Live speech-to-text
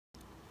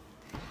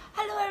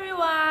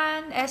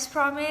as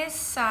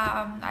promised,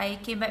 I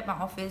came back my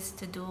office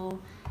to do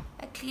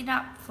a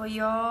cleanup for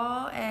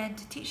y'all and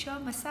to teach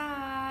y'all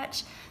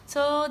massage.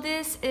 So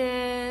this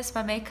is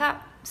my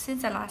makeup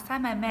since the last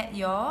time I met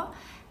y'all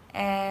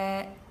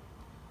at,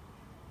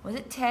 was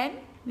it 10?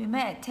 We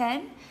met at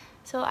 10.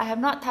 So I have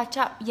not touched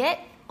up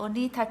yet,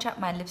 only touch up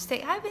my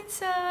lipstick. Hi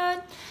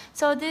Vincent!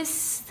 So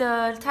this,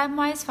 the Time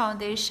Wise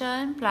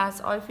foundation plus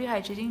oil free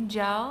hydrating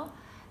gel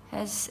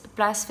has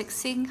plus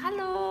fixing.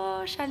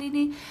 Hello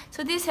Shalini.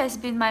 So this has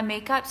been my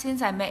makeup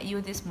since I met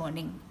you this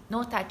morning.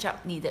 No touch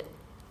up needed.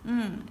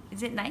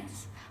 Is it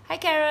nice? Hi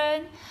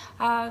Karen.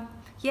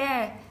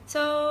 Yeah,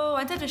 so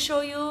wanted to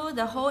show you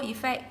the whole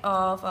effect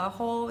of a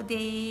whole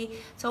day.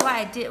 So what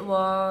I did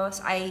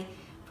was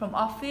from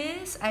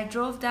office I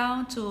drove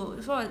down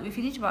to, so we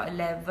finished about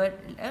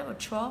 11 or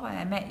 12 when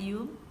I met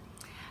you.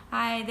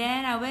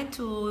 Then I went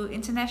to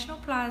International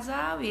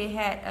Plaza. We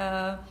had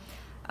a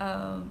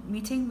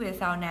meeting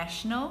with our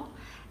national,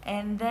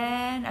 and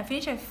then I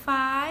finished at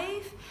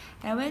 5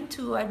 and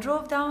I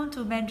drove down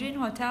to Mandarin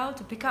Hotel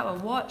to pick up a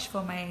watch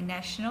for my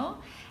national,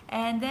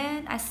 and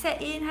then I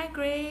sat in, hi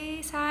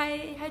Grace,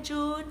 hi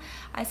June,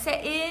 I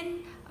sat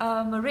in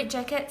a Red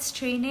Jackets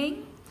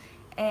training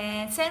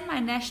and sent my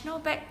national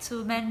back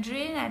to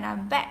Mandarin, and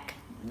I'm back.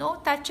 No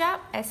touch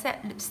up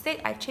except lipstick.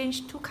 I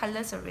changed 2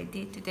 colors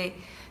already today.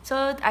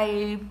 So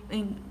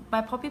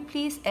my Poppy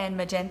Please and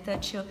Magenta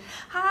Chill.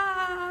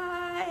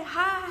 Hi,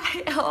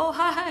 oh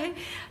hi,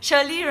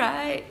 Shirley,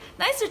 right?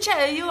 Nice to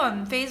chat with you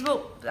on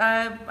Facebook.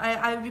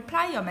 I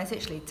reply your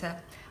message later.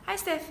 Hi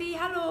Steffi,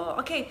 hello.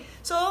 Okay,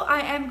 so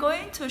I am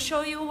going to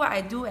show you what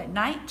I do at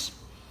night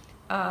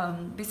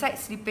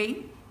besides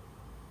sleeping.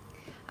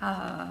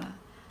 I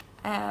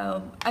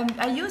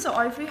use an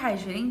oil-free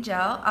hydrating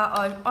gel,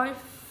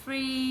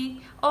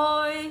 oil-free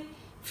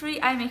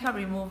eye makeup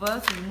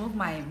remover to remove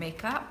my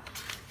makeup.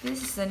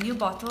 This is a new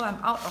bottle. I'm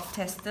out of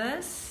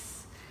testers.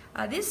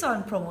 This is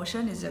on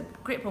promotion. It's a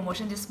great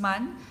promotion this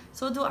month.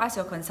 So do ask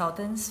your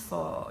consultants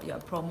for your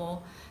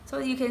promo. So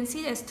you can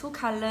see there's 2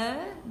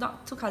 colors,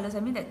 not 2 colors, I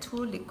mean there are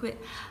 2 liquid.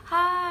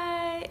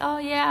 Hi, oh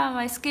yeah,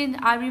 my skin.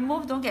 I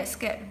removed, don't get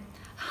scared.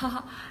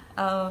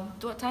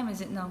 What time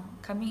is it now?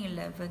 Coming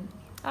 11.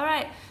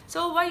 Alright,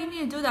 so what you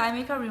need to do, the eye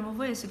makeup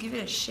remover, is to give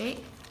it a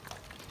shake.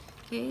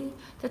 Okay,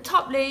 the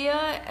top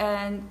layer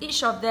and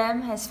each of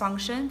them has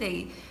function.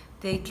 They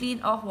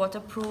clean off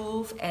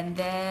waterproof and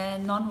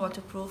then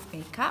non-waterproof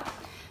makeup.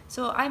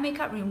 So eye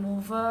makeup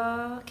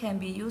remover can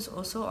be used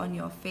also on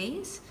your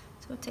face.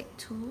 So take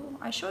 2.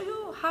 I show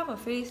you half a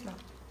face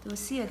to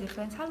see a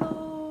difference.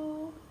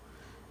 Hello.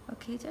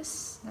 Okay,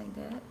 just like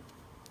that.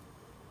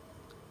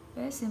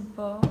 Very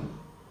simple.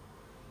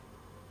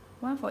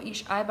 1 for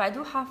each eye, but I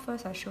do half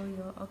first. I show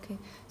you. Okay.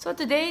 So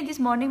today, this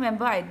morning,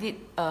 remember I did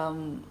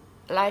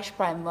lash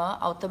primer,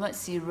 ultimate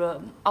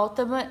serum,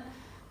 ultimate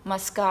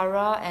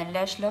mascara, and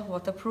Lash Love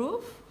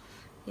waterproof.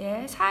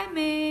 Yes. Hi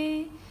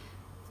May.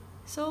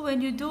 So when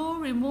you do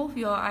remove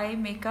your eye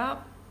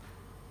makeup,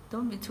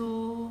 don't be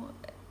too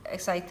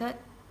excited.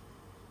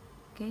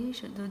 Okay, you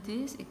should do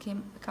this. It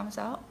comes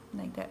out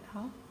like that,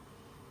 huh?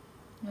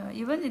 Yeah.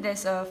 Even if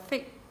there's a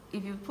fake,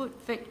 if you put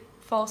fake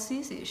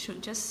falsies, it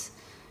should just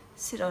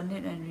sit on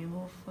it and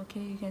remove.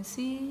 Okay, you can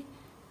see,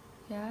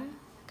 yeah,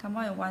 come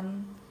out in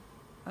one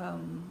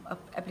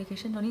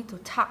application. Don't need to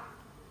tuck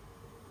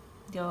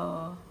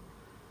your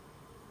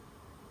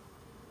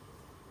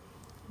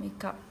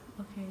makeup.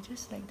 Okay,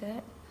 just like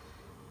that.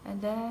 And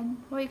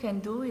then what you can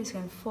do is you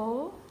can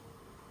fold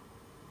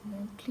and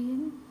then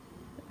clean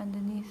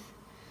underneath.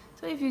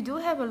 So if you do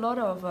have a lot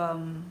of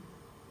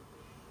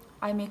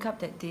eye makeup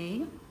that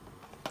day,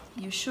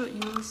 you should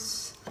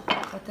use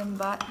cotton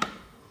bud.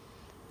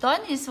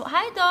 Dawn is,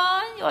 hi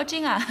Dawn, you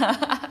watching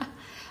ah?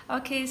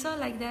 Okay, so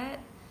like that,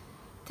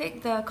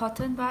 take the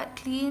cotton bud,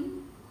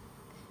 clean,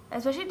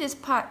 especially this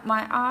part,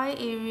 my eye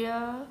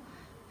area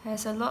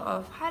has a lot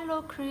of,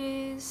 hello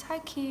Chris, hi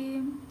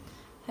Kim,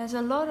 has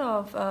a lot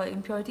of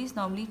impurities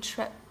normally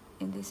trapped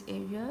in this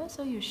area,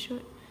 so you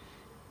should,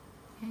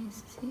 yeah, you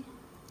see,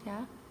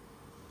 yeah,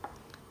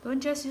 don't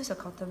just use a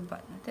cotton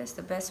bud. That's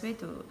the best way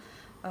to,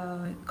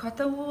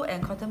 cotton wool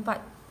and cotton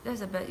bud.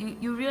 That's the best.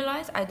 You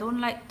realize I don't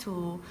like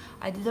to,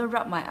 I didn't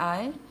rub my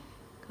eye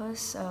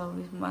because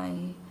with my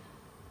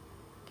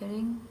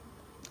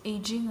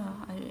aging,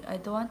 I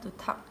don't want to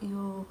tuck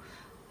you,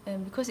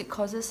 and because it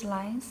causes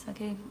lines.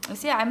 Okay, you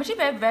see, I'm actually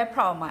very, very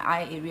proud of my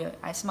eye area.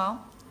 I smile,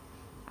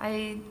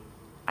 I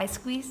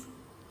squeeze,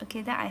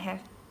 okay, then I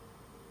have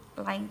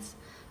lines.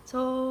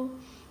 So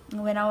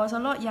when I was a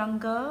lot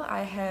younger,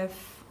 I have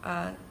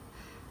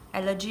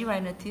allergy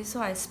rhinitis,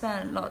 so I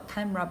spent a lot of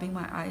time rubbing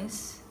my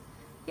eyes.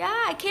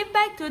 Yeah, I came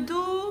back to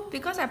do,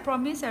 because I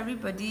promised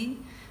everybody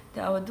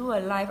that I would do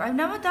a live. I've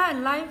never done a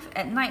live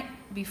at night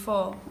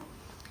before.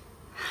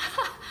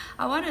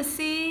 I want to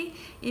see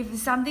if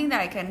it's something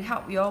that I can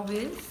help you all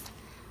with.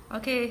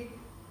 Okay,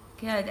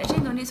 I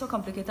actually don't need so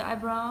complicated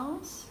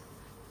eyebrows.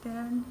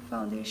 Then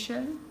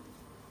foundation,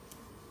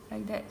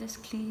 like that,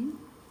 just clean.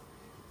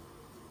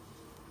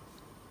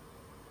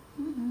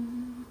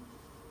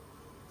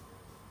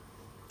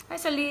 Hi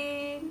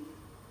Celine.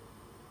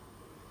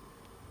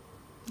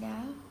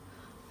 Yeah,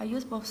 I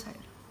use both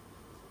sides.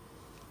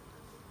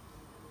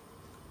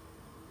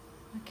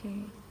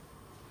 Okay.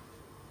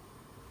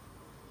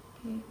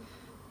 Okay.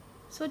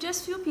 So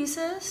just few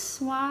pieces.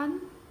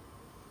 1,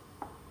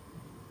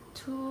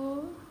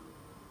 2,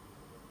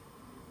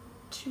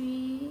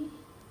 3,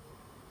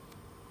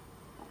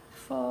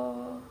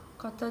 4.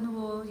 Cotton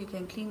wool, you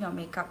can clean your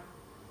makeup.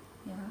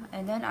 Yeah,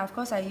 and then of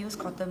course I use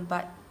cotton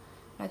bud.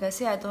 Like I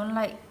say, I don't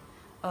like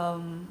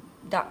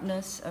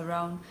darkness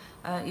around.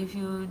 If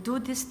you do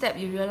this step,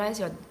 you realize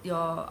your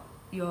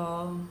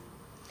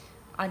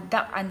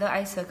dark under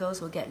eye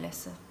circles will get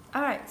lesser.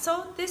 Alright,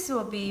 so this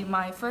will be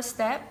my first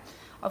step.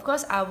 Of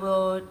course, I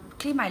will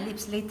clean my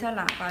lips later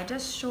lah, but I'll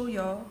just show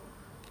you.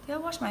 Did I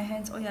wash my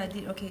hands? Oh yeah, I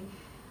did. Okay.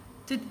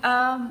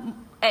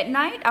 At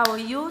night, I will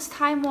use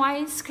Time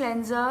Wise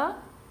cleanser,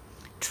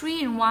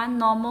 3-in-1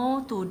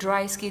 normal to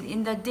dry skin.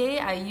 In the day,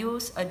 I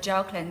use a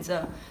gel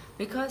cleanser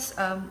because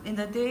in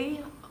the day,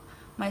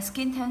 my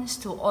skin tends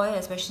to oil,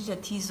 especially the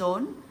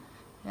T-zone.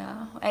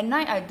 Yeah. At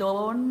night, I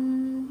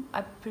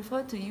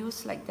prefer to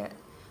use like that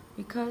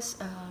because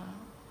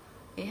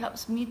it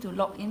helps me to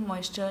lock in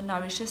moisture,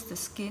 nourishes the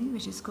skin,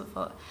 which is good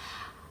for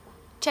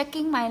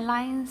checking my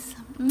lines.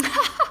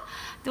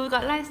 Do we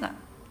got lines now?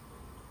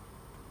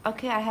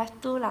 Okay, I have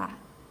two lah.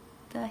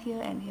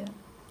 Here and here.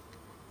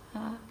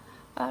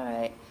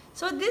 Alright.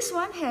 So this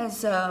one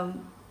has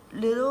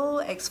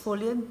little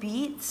exfoliant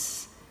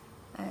beads,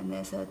 and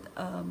there's a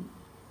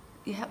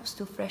it helps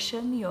to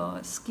freshen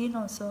your skin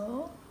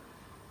also.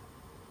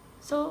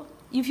 So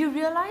if you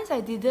realize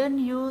I didn't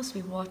use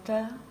with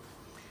water,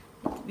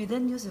 we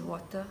didn't use with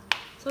water.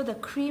 So the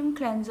cream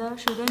cleanser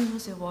shouldn't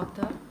use with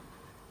water.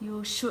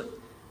 You should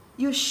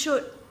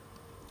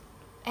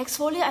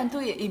exfoliate until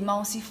it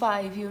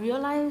emulsifies. If you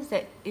realize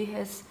that it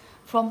has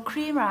from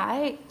cream,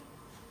 right?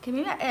 Okay,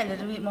 maybe I add a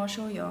little bit more,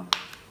 show you,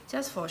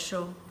 just for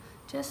show.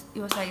 Just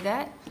it was like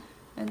that,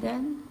 and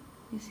then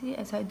you see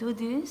as I do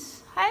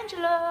this. Hi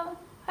Angela,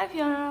 hi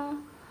Fiona.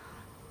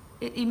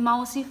 It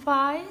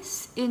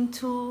emulsifies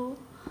into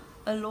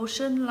a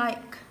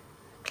lotion-like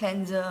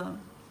cleanser.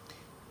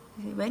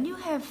 When you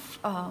have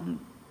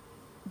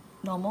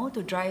normal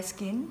to dry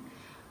skin,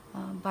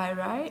 by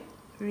right,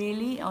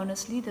 really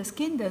honestly, the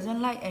skin doesn't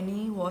like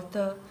any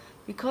water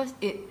because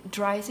it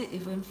dries it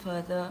even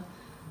further.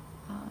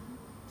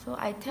 So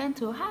I tend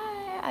to,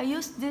 I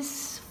use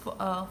this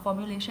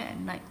formulation at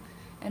night.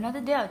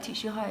 Another day I'll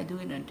teach you how I do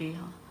it in a day.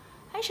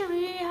 Hi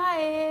Cherie, hi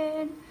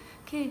Anne.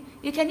 Okay,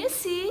 can you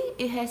see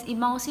it has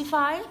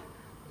emulsified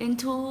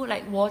into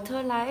like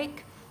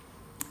water-like?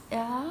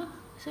 Yeah,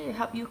 so it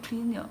helps you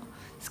clean your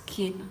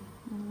skin.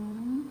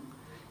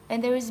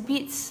 And there is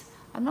beads.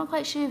 I'm not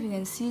quite sure if you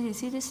can see. You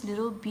see these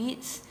little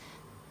beads?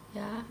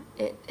 Yeah,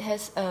 it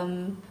has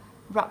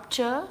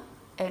rupture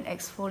and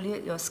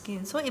exfoliate your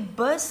skin. So it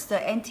bursts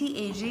the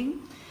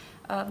anti-aging,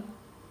 the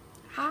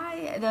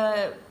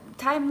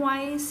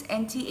Time-Wise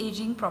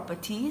anti-aging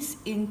properties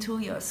into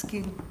your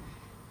skin.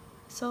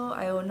 So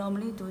I will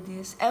normally do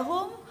this at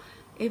home.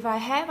 If I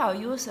have, I'll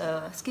use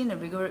a skin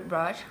revigorate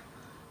brush.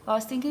 But I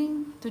was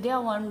thinking today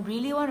I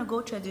really want to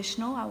go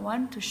traditional. I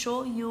want to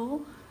show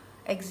you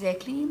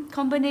exactly.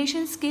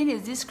 Combination skin,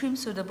 is this cream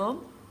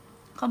suitable?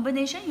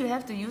 Combination, you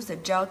have to use the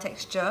gel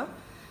texture.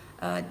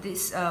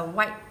 This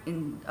white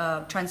in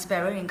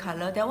transparent in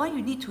color. That one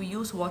you need to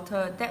use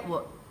water. That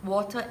will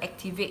water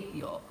activate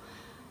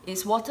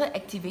it's water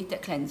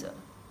activated cleanser.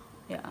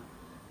 Yeah,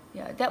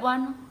 that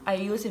one I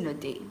use in the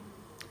day.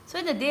 So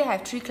in the day I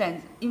have 3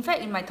 cleanser. In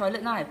fact, in my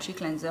toilet now I have 3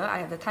 cleanser. I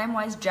have the Time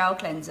Wise gel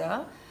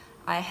cleanser.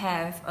 I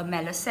have a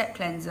Melasat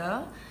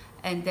cleanser,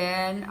 and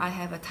then I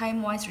have a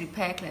Time Wise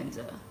repair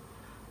cleanser.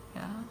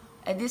 Yeah,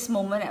 at this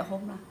moment at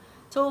home.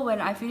 So when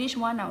I finish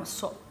one, I'll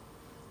swap.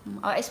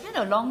 I'll explain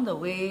along the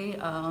way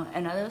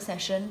another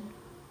session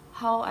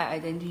how I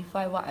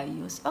identify what I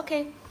use.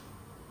 Okay,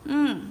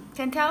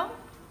 can tell?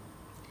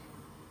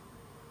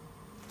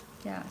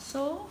 Yeah,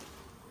 so,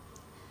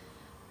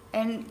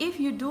 and if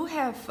you do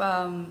have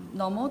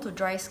normal to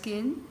dry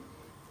skin,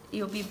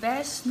 it will be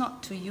best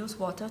not to use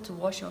water to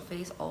wash your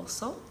face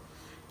also.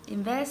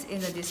 Invest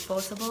in a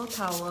disposable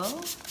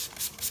towel.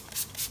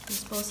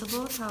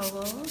 Disposable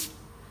towel.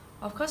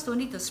 Of course, don't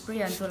need to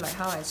spray until like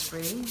how I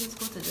spray. Just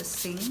go to the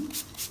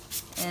sink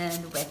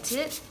and wet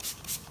it.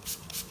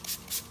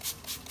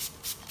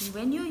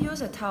 When you use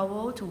a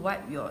towel to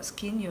wipe your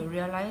skin, you'll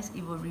realize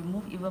it will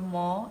remove even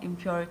more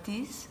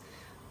impurities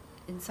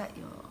inside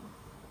your...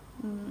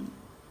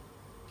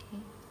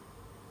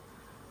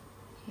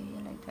 Okay,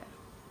 like that.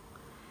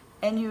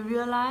 And you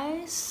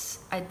realize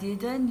I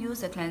didn't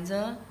use the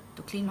cleanser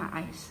to clean my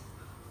eyes.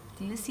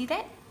 Do you see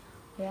that?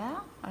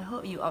 Yeah, I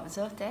hope you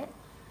observed that.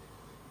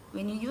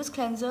 When you use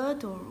cleanser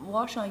to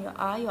wash on your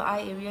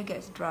eye area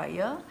gets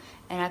drier.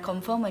 And I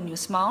confirm when you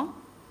smile,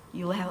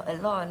 you will have a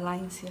lot of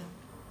lines here.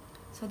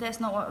 So that's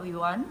not what we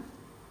want.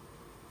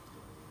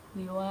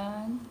 We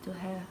want to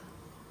have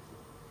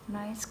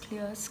nice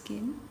clear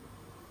skin.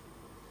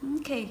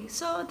 Okay,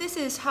 so this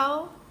is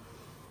how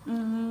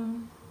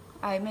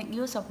I make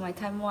use of my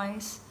Time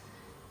Wise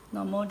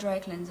normal dry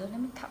cleanser. Let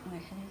me tuck my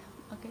hair.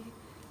 Okay.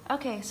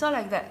 Okay, so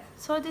like that.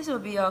 So this will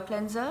be your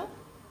cleanser.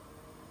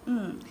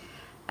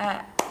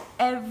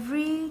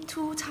 Every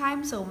 2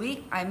 times a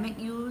week, I make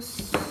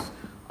use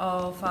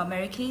of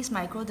Mary Kay's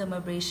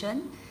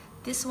microdermabrasion.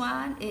 This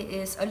one, it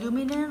is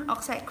aluminum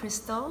oxide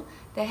crystal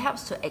that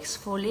helps to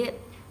exfoliate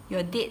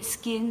your dead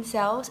skin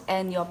cells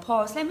and your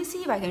pores. Let me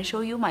see if I can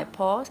show you my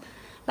pores.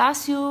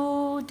 Last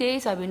few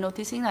days, I've been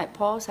noticing that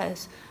pores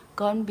has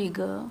gone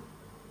bigger.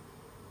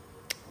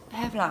 I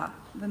have lah,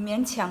 but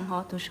勉强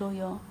to show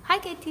you. Hi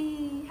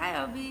Katie, hi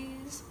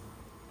Elvis.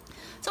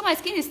 So my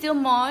skin is still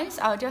moist.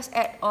 I'll just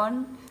add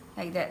on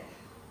like that.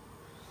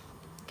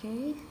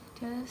 Okay,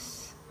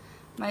 just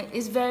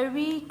it's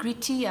very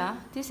gritty.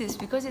 This is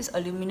because it's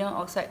aluminum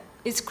oxide.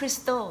 It's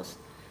crystals.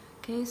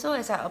 Okay, so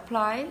as I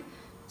apply,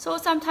 so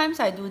sometimes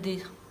I do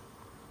this.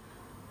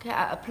 Okay,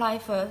 I apply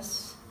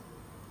first.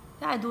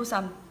 Then I do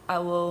some. I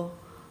will.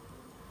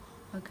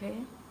 Okay.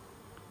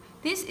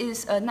 This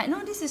is a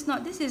no. This is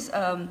not. This is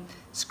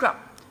scrub,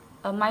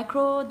 a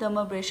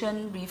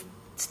microdermabrasion.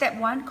 Step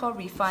 1 called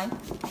refine.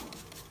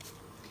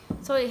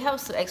 So it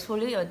helps to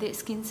exfoliate your dead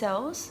skin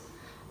cells,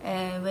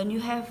 and when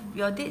you have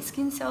your dead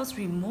skin cells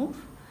removed,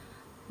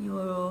 you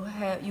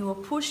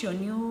will push your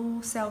new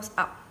cells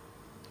up.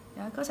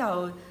 Yeah, because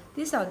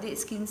these are dead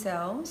skin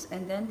cells,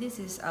 and then this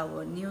is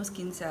our new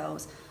skin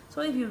cells.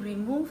 So if you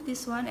remove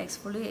this one,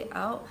 exfoliate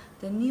out,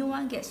 the new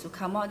one gets to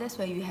come out. That's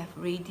where you have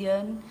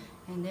radiant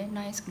and then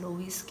nice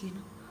glowy skin.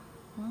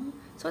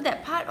 So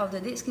that part of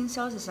the dead skin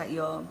cells is like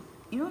your,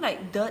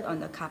 like dirt on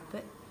the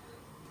carpet.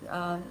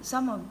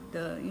 Some of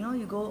the,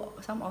 you go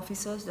some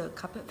offices, the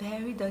carpet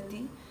very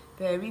dirty,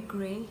 very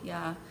grey,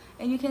 yeah.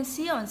 And you can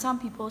see on some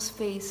people's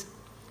face,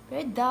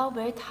 very dull,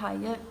 very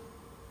tired.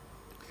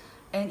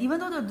 And even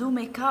though they do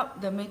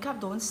makeup, the makeup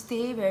don't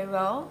stay very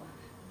well,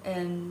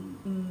 and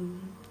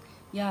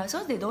yeah,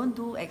 so they don't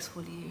do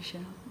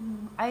exfoliation.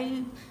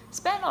 I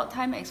spend a lot of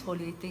time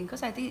exfoliating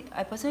because I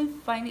personally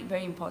find it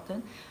very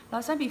important.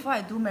 Last time before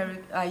I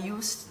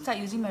start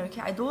using Mary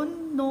Kay, I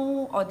don't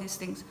know all these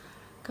things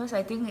because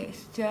I think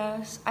it's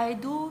just, I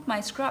do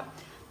my scrub,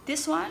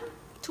 this one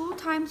 2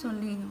 times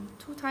only,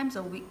 2 times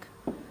a week.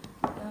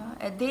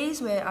 At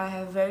days where I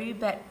have very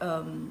bad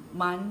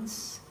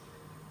months,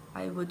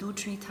 I will do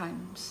 3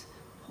 times.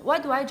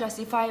 What do I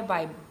justify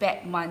by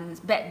bad months,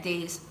 bad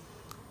days?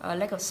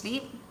 Lack of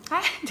sleep.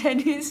 Hi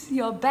Dennis,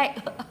 you're back.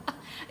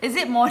 Is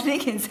it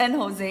morning in San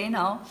Jose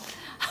now?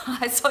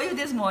 I saw you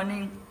this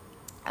morning.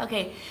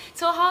 Okay,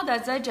 so how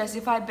does I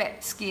justify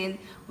bad skin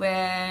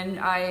when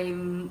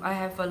I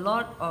have a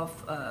lot of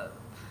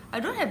I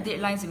don't have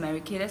deadlines in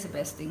Mary Kay, that's the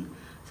best thing.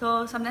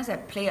 So sometimes I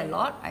play a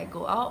lot, I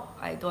go out,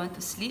 I don't want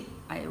to sleep,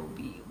 I will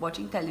be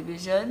watching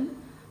television,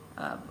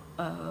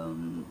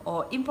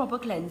 or improper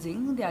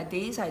cleansing. There are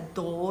days I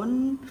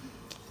don't,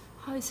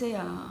 how you say,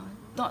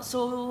 not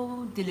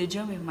so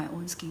diligent with my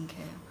own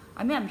skincare.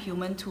 I mean, I'm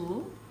human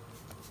too.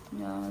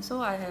 Yeah,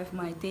 so I have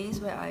my days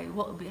where I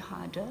work a bit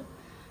harder.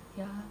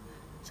 Yeah.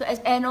 So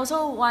and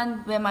also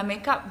where my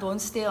makeup don't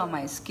stay on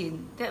my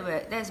skin.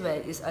 That's where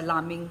it's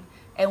alarming.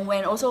 And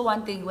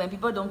one thing, when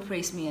people don't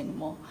praise me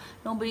anymore,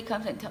 nobody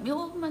comes and tell me,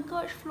 oh my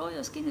gosh, Flo,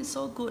 your skin is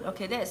so good.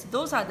 Okay,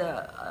 those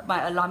are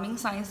my alarming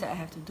signs that I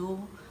have to do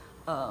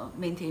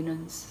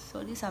maintenance.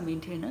 So these are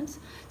maintenance.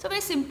 So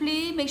very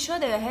simply, make sure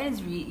that your hair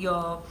is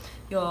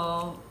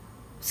your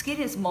skin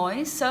is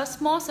moist. So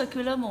small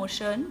circular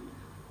motion.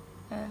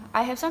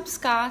 I have some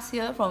scars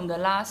here from the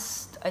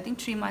last, I think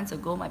 3 months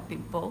ago, my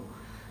pimple.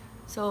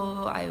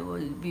 So I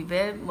will be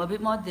a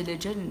bit more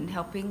diligent in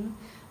helping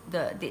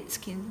the dead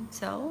skin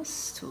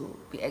cells to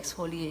be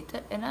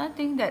exfoliated. Another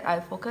thing that I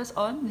focus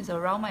on is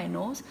around my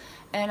nose,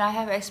 and I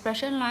have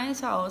expression lines,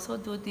 so I also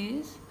do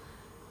this.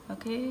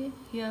 Okay,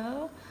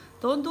 here.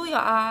 Don't do your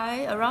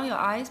eye, around your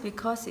eyes,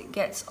 because it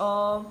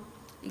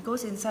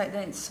goes inside,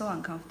 then it's so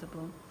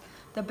uncomfortable.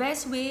 The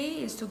best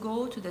way is to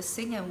go to the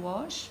sink and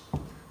wash.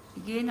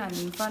 Again, I'm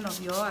in front of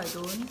you all, I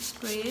don't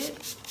spray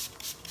it.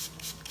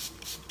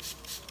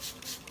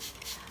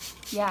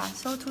 Yeah,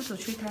 so 2 to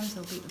 3 times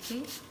a week,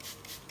 okay?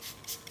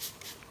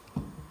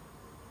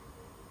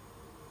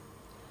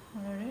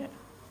 Alright,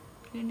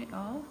 clean it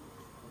off.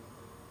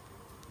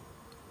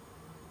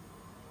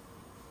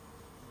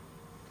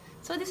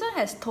 So this one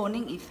has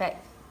toning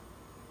effect.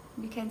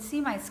 You can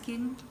see my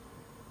skin,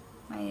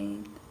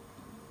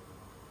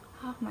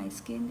 half my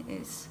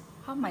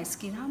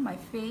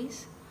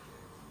face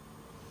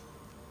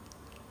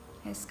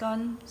has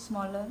gone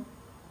smaller.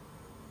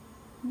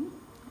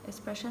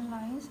 Expression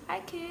lines. Hi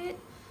kid.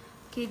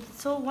 Okay,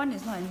 so one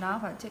is not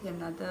enough. I'll take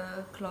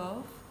another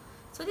cloth.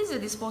 So this is a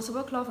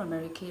disposable cloth from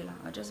Mary Kay.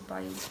 I'll just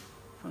buy it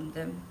from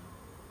them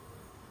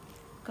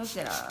because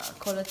their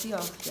quality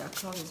of their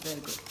cloth is very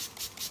good.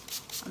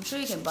 I'm sure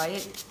you can buy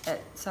it at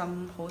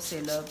some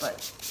wholesaler,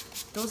 but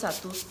those are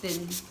too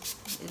thin.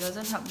 It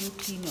doesn't help you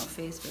clean your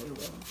face very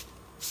well.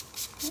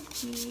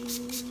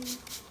 Okay.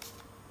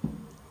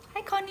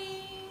 Hi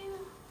Connie.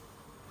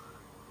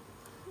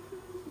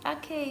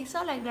 Okay,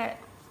 so like that.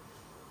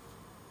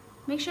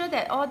 Make sure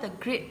that all the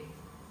grit,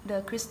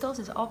 the crystals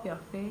is off your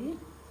face.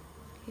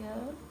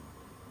 Here.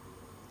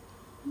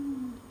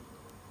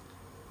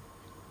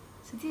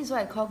 So this is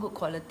what I call good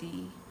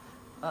quality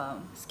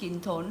skin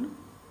tone.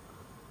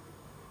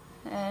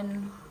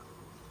 And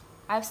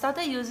I've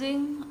started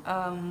using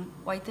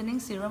whitening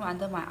serum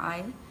under my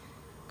eye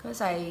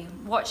because I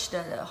watched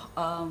the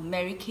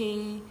Mary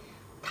Kay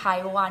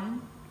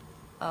Taiwan.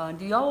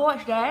 Do y'all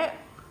watch that?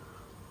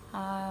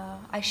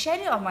 I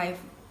shared it on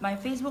my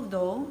Facebook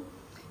though.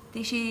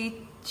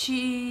 She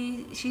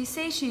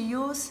says she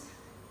used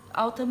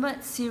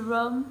Ultimate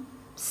Serum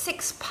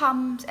 6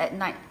 pumps at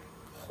night.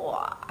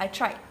 I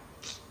tried.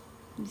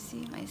 Let me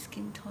see my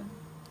skin tone.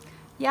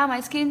 Yeah,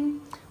 my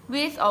skin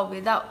with or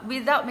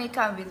without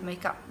makeup and with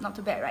makeup, not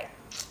too bad, right?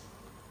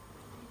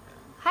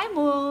 Hi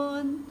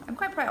Moon. I'm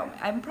quite proud.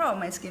 I'm proud of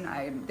my skin.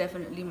 I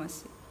definitely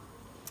must say.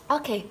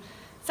 Okay,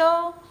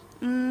 so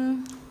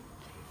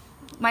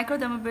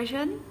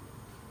microdermabrasion,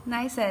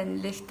 nice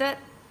and lifted.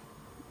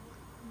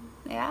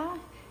 Yeah,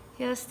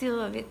 here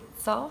still a bit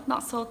soft,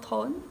 not so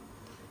toned.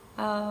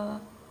 Eye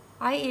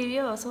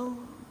area also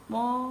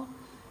more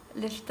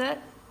lifted,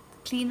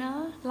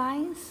 cleaner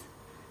lines.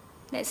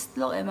 Let's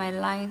look at my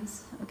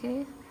lines,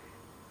 okay?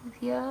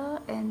 Here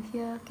and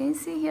here. Can you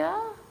see here?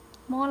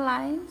 More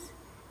lines.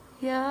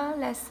 Here,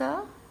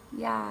 lesser.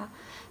 Yeah.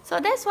 So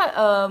that's what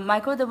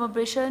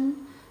microdermabrasion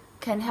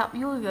can help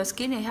you with your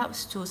skin. It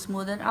helps to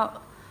smoothen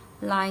out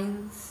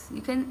lines.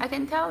 I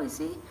can tell, you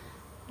see?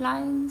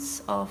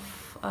 Lines of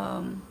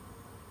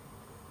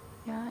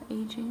yeah,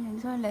 aging, and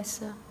this one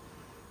lesser.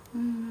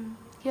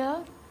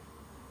 Here.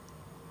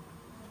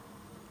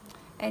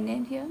 And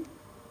then here.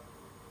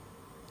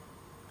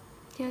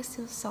 Here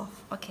still soft.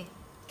 Okay.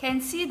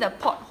 Can see the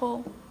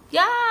pothole.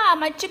 Yeah,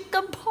 my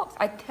chicken pox.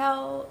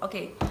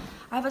 Okay,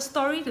 I have a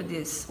story to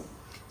this.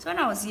 So when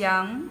I was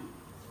young,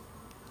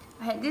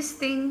 I had this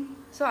thing,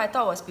 so I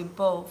thought it was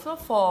pimple. So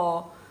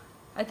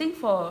I think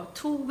for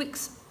 2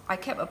 weeks, I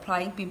kept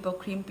applying pimple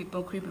cream.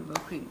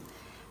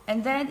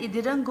 And then it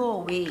didn't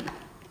go away.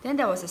 Then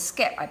there was a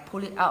scab, I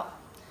pulled it out.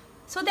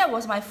 So that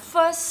was my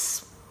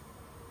first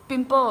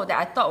pimple that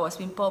I thought was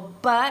pimple.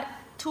 But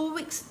 2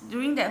 weeks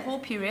during that whole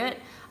period,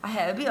 I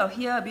had a bit of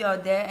here, a bit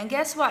of there, and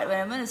guess what? When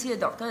I went to see the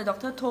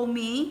doctor told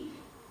me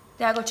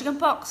that I got chicken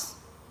pox.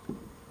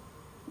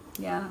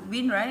 Yeah,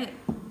 win, right?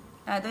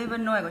 I don't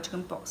even know I got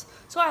chicken pox.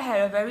 So I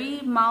had a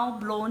very mild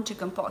blown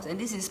chicken pox, and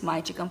this is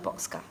my chicken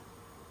pox scar,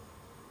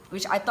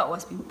 which I thought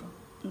was pimple.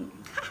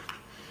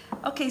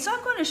 Okay, so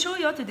I'm going to show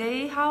you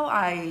today how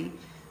I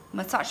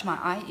massage my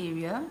eye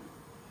area.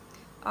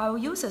 I'll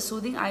use a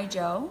soothing eye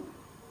gel.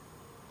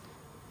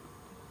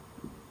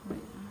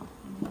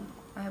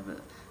 I have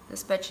the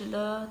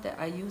spatula that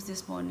I used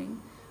this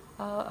morning,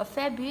 a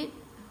fair bit.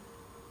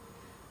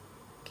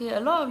 Okay, a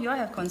lot of you all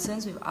have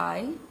concerns with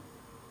eye.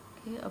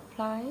 Okay,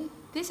 apply.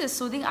 This is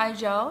soothing eye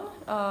gel.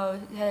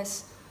 It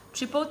has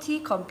triple T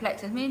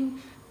complex. I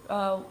mean,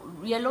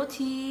 yellow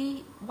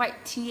tea,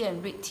 white tea,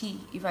 and red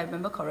tea, if I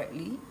remember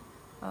correctly.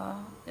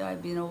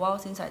 It's been a while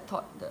since I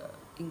taught the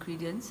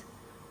ingredients.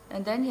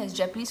 And then it has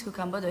Japanese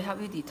cucumber to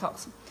help you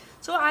detox.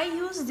 So I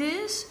use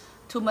this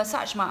to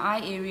massage my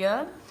eye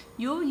area.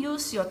 You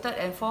use your third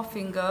and fourth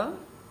finger,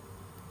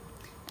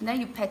 and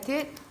then you pat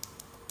it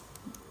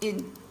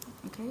in.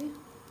 Okay.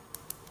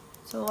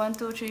 So 1,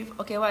 2, 3.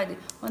 Okay, what I did?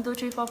 1, 2,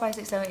 3, 4, 5,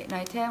 6, 7, 8,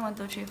 9, 10. 1,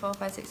 2, 3, 4,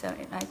 5, 6, 7,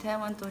 8, 9, 10.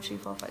 1, 2, 3,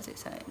 4, 5, 6,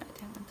 7, 8, 9,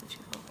 10. 1, 2,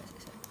 3, 4, 5, 6,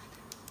 7, 8, 9,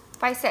 10.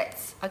 5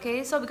 sets.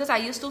 Okay. So because I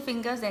use 2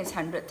 fingers, then it's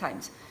 100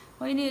 times.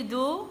 What you need to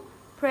do?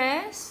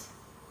 Press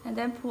and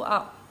then pull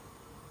up.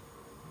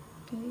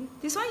 Okay.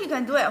 This one you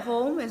can do at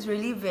home. It's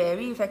really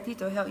very effective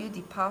to help you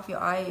depuff your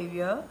eye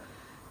area.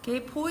 Okay,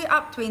 pull it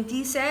up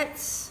 20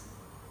 sets.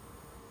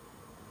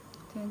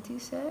 20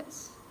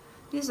 sets.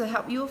 This will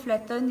help you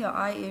flatten your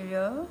eye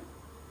area.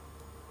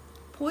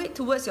 Pull it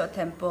towards your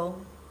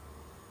temple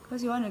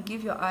because you want to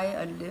give your eye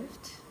a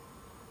lift.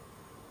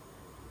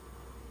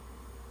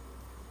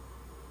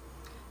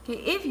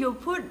 Okay, if you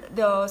put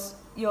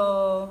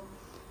your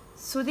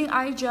soothing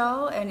eye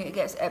gel and it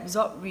gets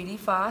absorbed really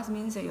fast,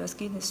 means that your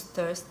skin is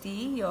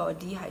thirsty, you're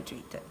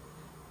dehydrated.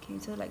 Okay,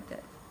 so like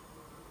that.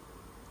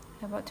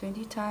 About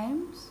 20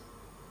 times.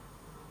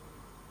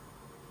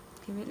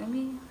 Okay, wait, let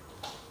me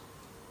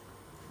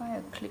find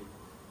a clip.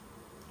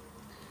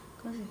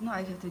 Because if not,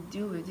 I have to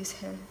deal with this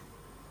hair.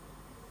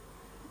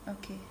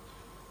 Okay.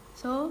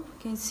 So, you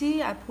can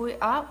see I pull it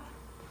up.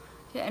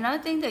 Okay,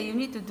 another thing that you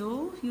need to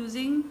do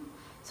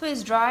so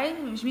it's dry,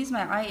 which means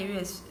my eye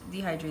area is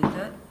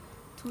dehydrated.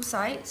 2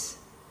 sides.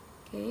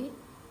 Okay.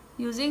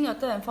 Using your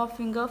third and fourth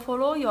finger,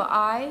 follow your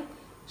eye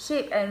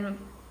shape and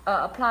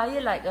apply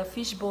it like a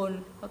fish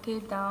bone. Okay,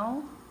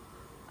 down,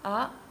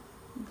 up,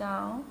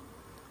 down,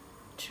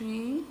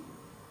 3,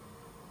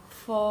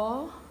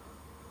 4,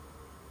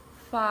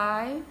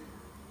 5,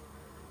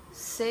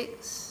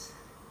 6,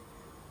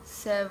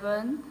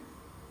 7,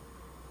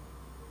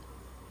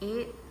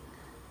 8,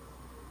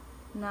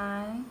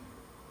 9,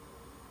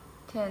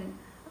 10.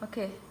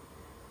 Okay.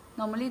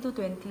 Normally do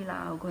 20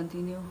 lah, I'll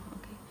continue.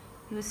 Okay.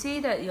 you see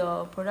that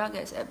your product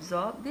gets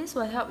absorbed. This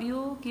will help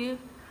you give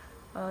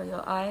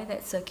your eye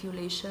that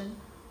circulation.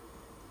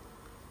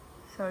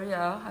 Sorry,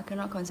 I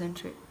cannot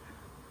concentrate.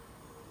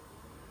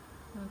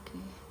 Okay.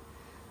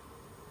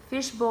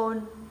 Fish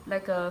bone,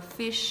 like a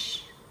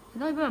fish,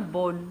 not even a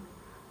bone,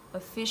 a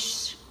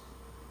fish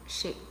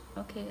shape.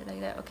 Okay, like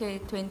that. Okay,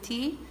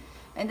 20.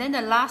 And then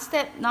the last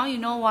step, now you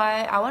know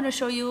why. I want to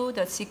show you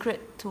the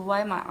secret to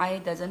why my eye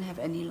doesn't have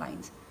any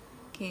lines.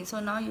 Okay, so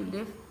now you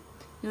lift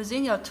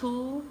using your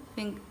two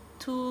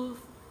finger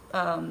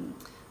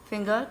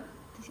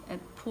and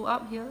pull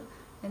up here,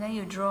 and then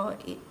you draw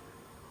 8.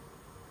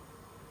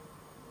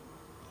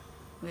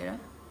 Wait,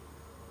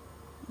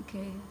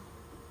 okay.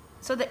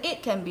 So the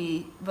 8 can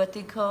be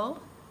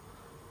vertical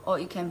or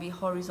it can be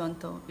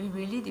horizontal. It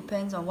really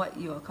depends on what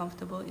you are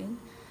comfortable in.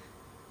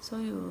 So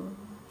you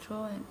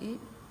draw an 8.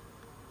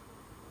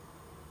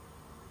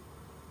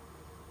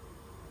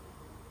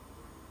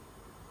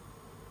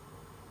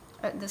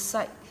 At the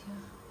side here.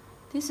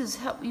 This is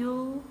help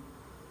you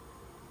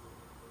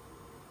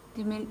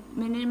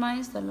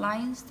minimize the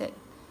lines, that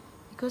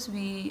because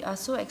we are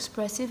so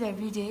expressive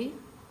every day.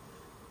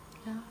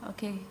 Yeah,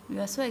 okay, we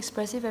are so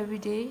expressive every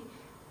day.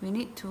 We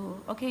need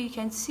to, okay, you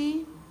can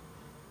see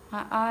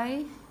my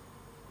eye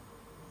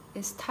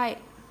is tight.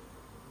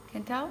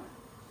 Can tell?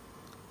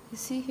 You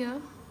see here?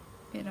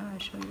 Wait, I'll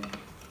show you.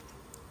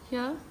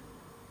 Here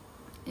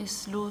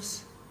is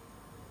loose.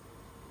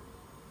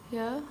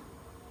 Here,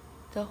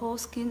 the whole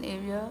skin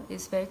area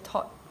is very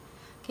taut.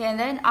 Okay, and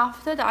then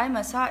after the eye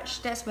massage,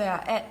 that's where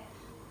I add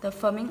the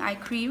firming eye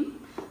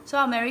cream. So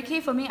our Mary Kay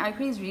firming eye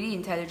cream is really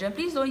intelligent.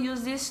 Please don't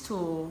use this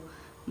to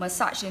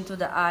massage into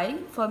the eye.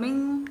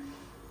 Firming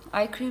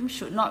eye cream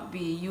should not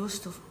be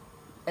used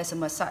as a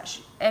massage.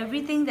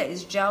 Everything that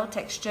is gel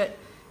textured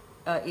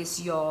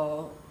is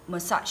your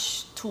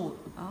massage tool.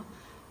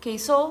 Okay,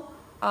 so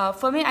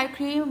firming eye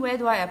cream, where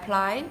do I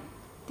apply?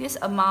 This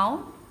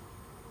amount,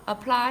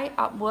 apply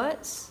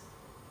upwards.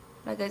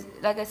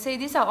 Like I say,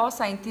 these are all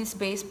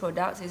scientist-based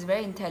products. It's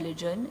very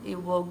intelligent.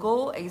 It will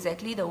go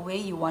exactly the way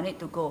you want it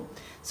to go.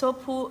 So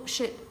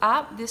push it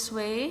up this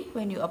way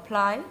when you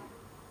apply.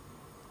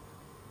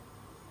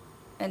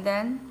 And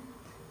then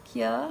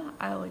here,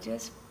 I will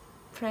just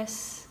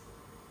press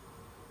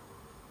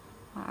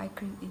my eye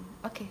cream in.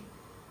 Okay.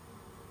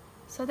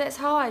 So that's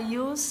how I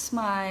use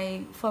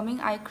my firming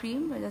eye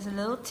cream. There's a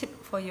little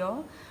tip for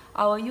you.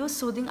 I will use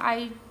soothing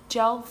eye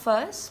gel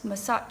first,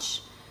 massage.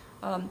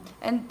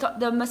 And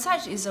the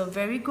massage is a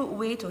very good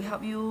way to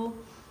help you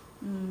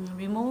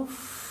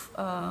remove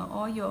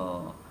all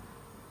your,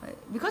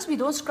 because we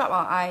don't scrub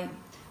our eye.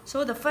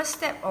 So the first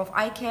step of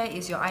eye care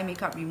is your eye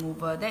makeup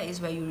remover. That is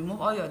where you remove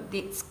all your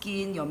dead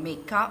skin, your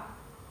makeup.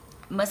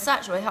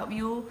 Massage will help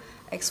you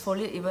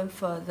exfoliate even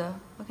further.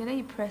 Okay, then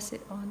you press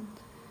it on.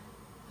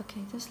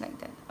 Okay, just like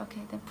that.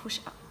 Okay, then push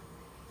up.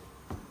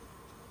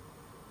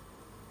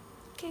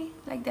 Okay,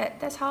 like that.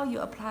 That's how you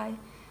apply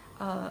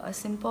a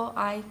simple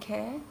eye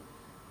care.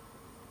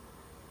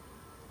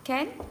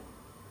 Can?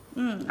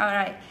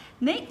 Alright.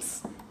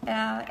 Next,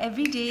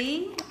 every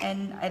day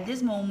and at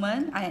this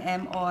moment, I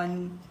am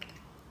on,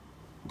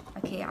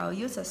 okay, I'll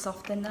use a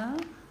softener.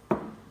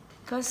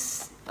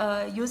 Because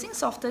using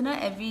softener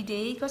every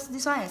day, because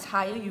this one has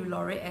higher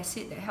uroloric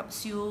acid that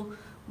helps you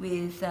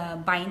with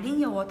binding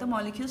your water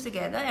molecules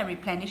together and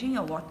replenishing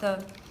your water.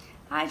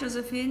 Hi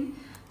Josephine.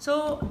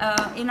 So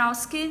in our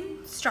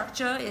skin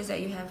structure is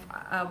that you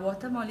have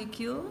water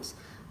molecules.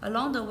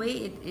 Along the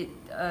way it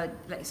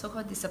like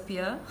so-called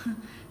disappear.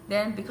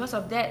 Then because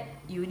of that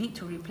you need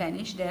to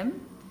replenish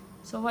them.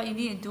 So what you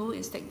need to do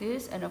is take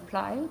this and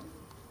apply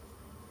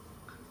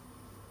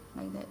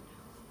like that.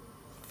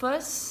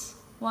 First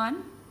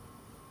one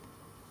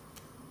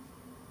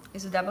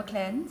is a double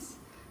cleanse.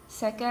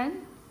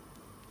 Second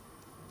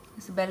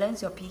is to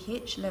balance your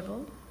pH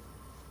level.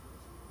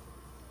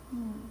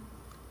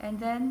 And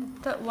then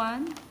third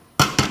one,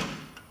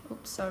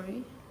 oops,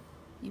 sorry,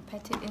 you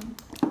pat it in.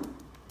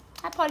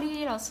 Hi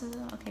Polly, 老师.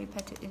 Okay,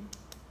 pat it in.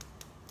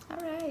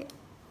 Alright,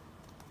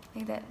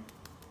 like that.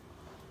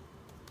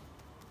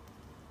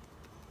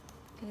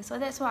 Okay, so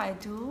that's what I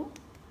do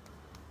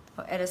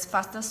at a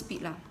faster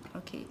speed lah.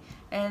 Okay,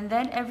 and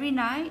then every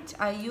night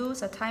I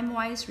use a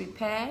Time-Wise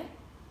Repair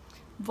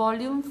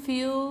Volume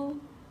Fill,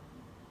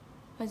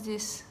 what's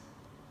this?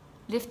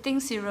 Lifting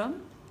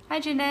Serum. Hi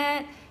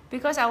Jeanette,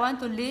 because I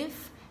want to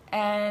lift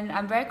and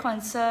I'm very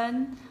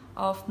concerned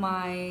of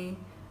my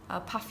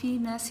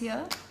puffiness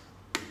here.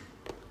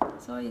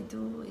 So what you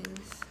do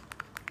is,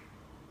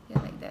 yeah,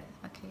 like that,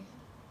 okay.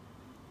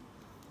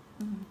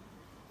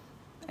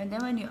 And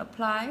then when you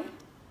apply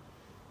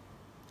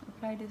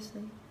this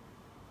way.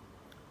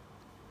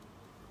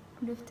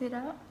 Lift it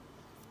up.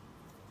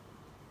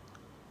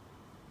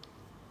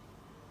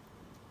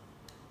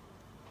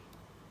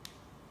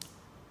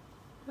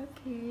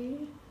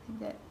 Okay, like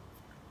that.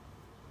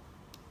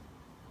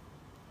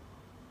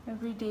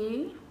 Every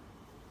day,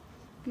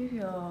 give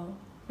your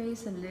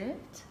face a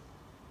lift.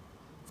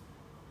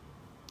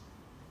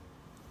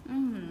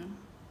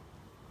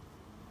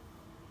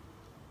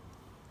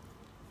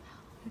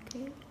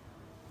 Okay.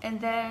 And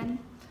then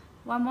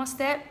one more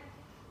step,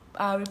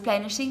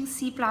 replenishing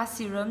C+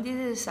 serum.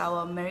 This is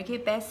our Mary Kay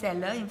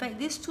bestseller. In fact,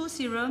 these two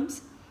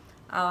serums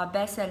are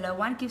bestseller.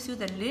 One gives you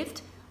the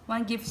lift,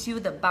 one gives you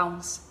the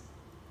bounce.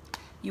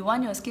 You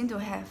want your skin to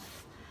have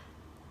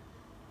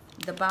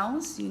the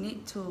bounce, you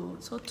need to,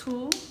 so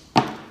 2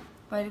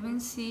 vitamin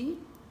C.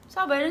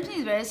 So vitamin C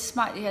is very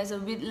smart. It has a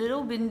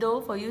little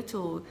window for you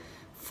to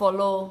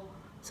follow.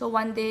 So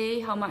one day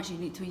how much you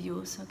need to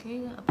use.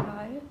 Okay,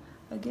 apply.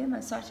 Again,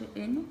 massage it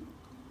in.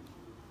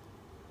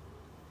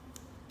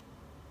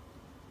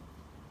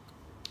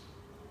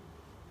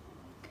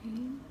 Okay.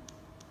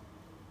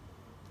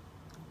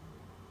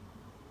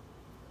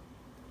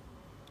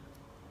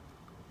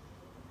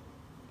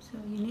 So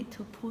you need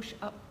to push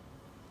up.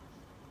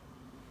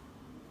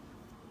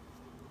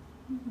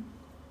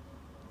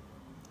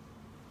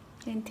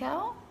 Can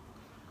tell?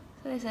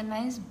 So there's a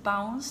nice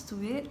bounce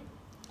to it.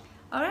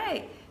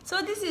 Alright,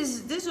 so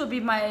this will be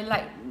my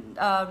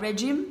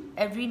regime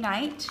every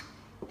night,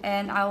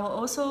 and I will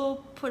also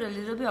put a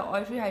little bit of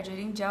oil-free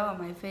hydrating gel on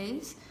my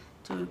face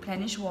to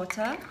replenish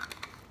water.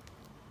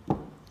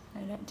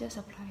 Like that, just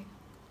apply.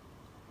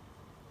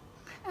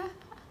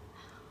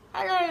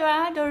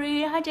 Hello,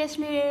 Dory. Hi,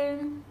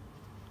 Jasmine.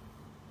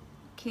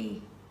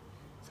 Okay,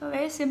 so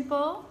very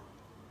simple.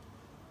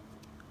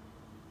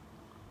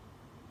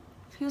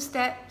 Few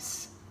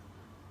steps.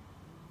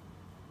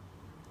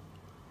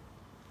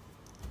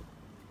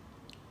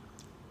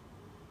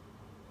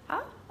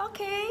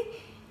 Okay.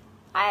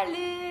 Hi,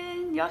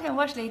 Lynn. Y'all can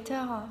watch later,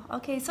 huh?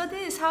 Okay, so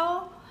this is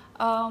how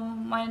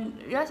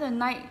just a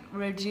night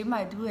regime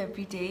I do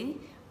every day.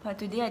 But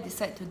today I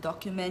decided to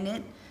document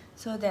it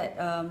so that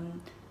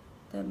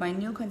my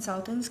new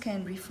consultants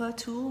can refer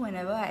to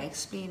whenever I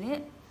explain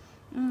it.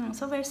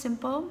 So very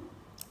simple.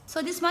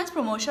 So this month's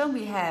promotion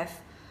we have.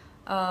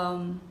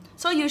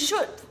 So you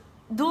should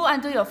do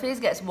until your face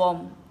gets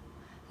warm.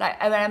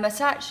 Like when I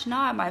massage,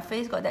 now my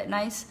face got that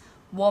nice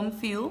warm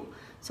feel.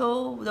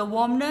 So the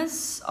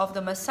warmness of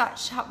the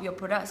massage help your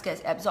products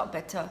get absorbed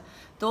better.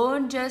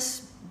 Don't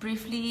just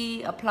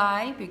briefly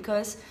apply,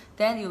 because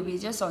then you'll be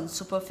just on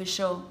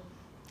superficial.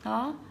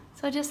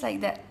 So just like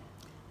that.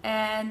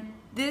 And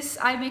this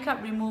eye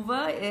makeup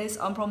remover is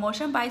on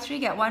promotion. Buy 3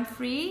 get 1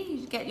 free.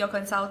 You get your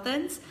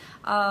consultants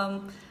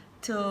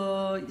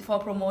for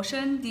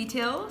promotion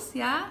details.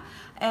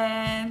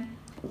 And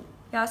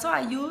so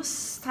I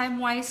use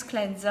Time-Wise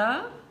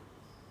cleanser.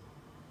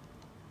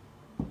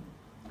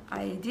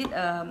 I did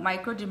a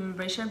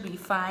microdermabrasion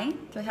refine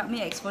to help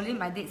me exfoliate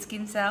my dead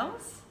skin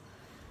cells,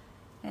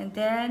 and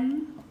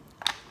then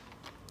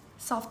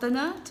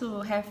softener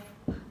to have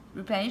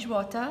replenish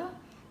water.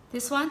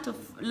 This one to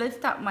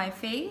lift up my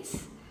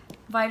face,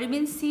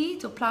 vitamin C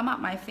to plump up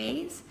my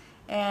face,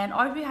 and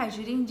oil-free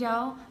hydrating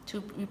gel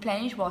to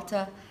replenish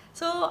water.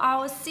 So I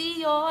will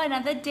see you all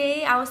another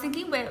day. I was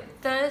thinking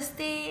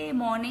Thursday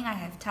morning I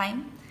have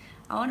time.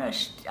 I want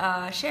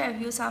to share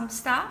with you some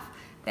stuff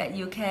that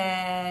you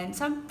can,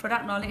 some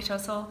product knowledge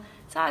also.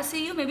 So I'll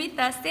see you maybe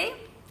Thursday.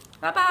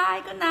 Bye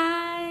bye, good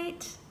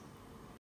night.